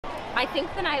I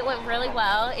think the night went really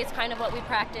well. It's kind of what we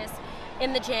practice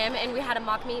in the gym, and we had a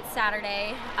mock meet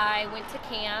Saturday. I went to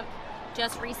camp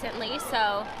just recently,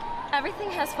 so everything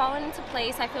has fallen into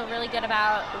place. I feel really good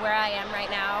about where I am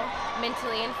right now,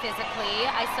 mentally and physically.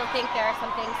 I still think there are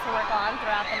some things to work on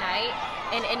throughout the night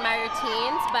and in my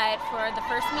routines, but for the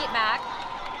first meet back,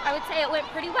 I would say it went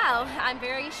pretty well. I'm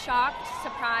very shocked,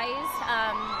 surprised,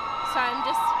 so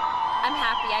I'm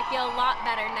happy. I feel a lot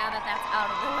better now that that's out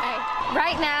of the way.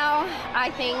 Right now,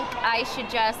 I think I should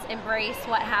just embrace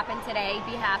what happened today,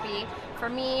 be happy. For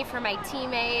me, for my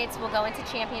teammates, we'll go into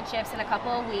championships in a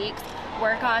couple of weeks,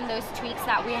 work on those tweaks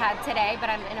that we had today, but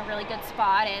I'm in a really good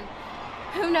spot, and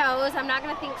who knows, I'm not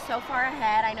gonna think so far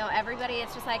ahead. I know everybody,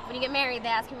 it's just like when you get married,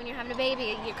 they ask you when you're having a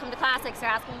baby, you come to classics, they're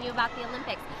asking you about the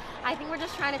Olympics. I think we're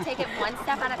just trying to take it one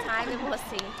step at a time, and we'll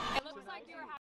see.